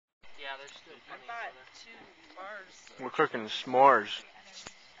Yeah, there's still plenty. I bought 2 bars. We're cooking s'mores.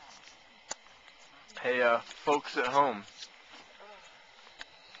 Hey, folks at home.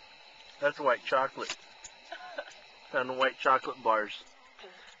 That's white chocolate. Found the white chocolate bars.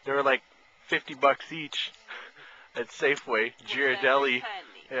 They were like $50 each at Safeway. Ghirardelli.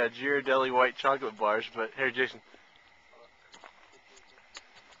 Yeah, Ghirardelli white chocolate bars. But here, Jason.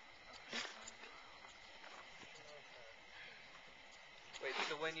 Wait,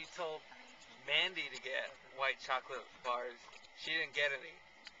 so when you told Mandy to get white chocolate bars, she didn't get any?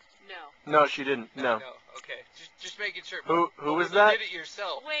 No. No, she didn't. No. Okay. Just making sure. Who was that? You did it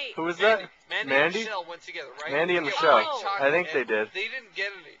yourself. Wait. Who was Mandy. that? Mandy and Michelle went together, right? Mandy and Yeah, Michelle. white chocolate, I think they did. They didn't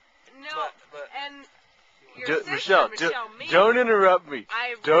get any. No. But And your sister, Michelle, me, don't interrupt me.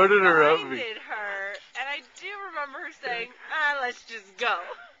 I Don't interrupt me. reminded her, and I do remember her saying, let's just go.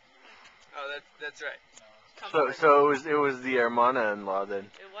 Oh, that's right. So it was the Hermana-in-law then.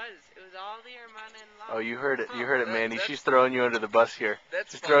 It was all the Hermana-in-law. Oh, you heard it, Mandy. She's throwing you under the bus here.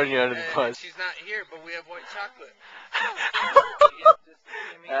 That's She's funny. throwing you under the bus. She's not here, but we have white chocolate.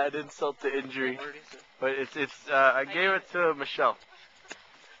 Add insult to injury. But I gave it to Michelle.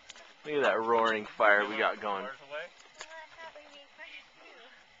 Look at that roaring fire we got going.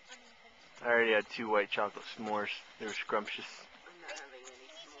 I already had 2 white chocolate s'mores. They were scrumptious. I'm not having any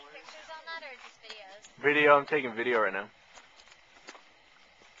s'mores. Pictures on that or just videos? Video, I'm taking video right now.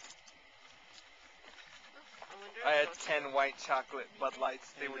 I had 10 white chocolate Bud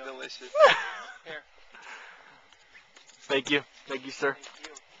Lights. They were delicious. Here. Thank you. Thank you, sir. Thank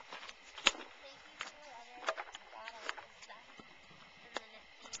you.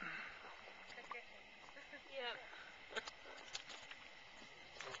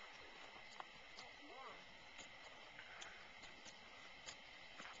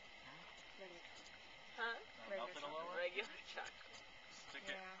 Regular chocolate.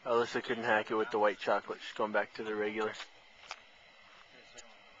 Yeah. Alyssa couldn't hack it with the white chocolate. She's going back to the regular.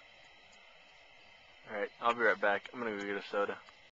 Alright, I'll be right back. I'm gonna go get a soda.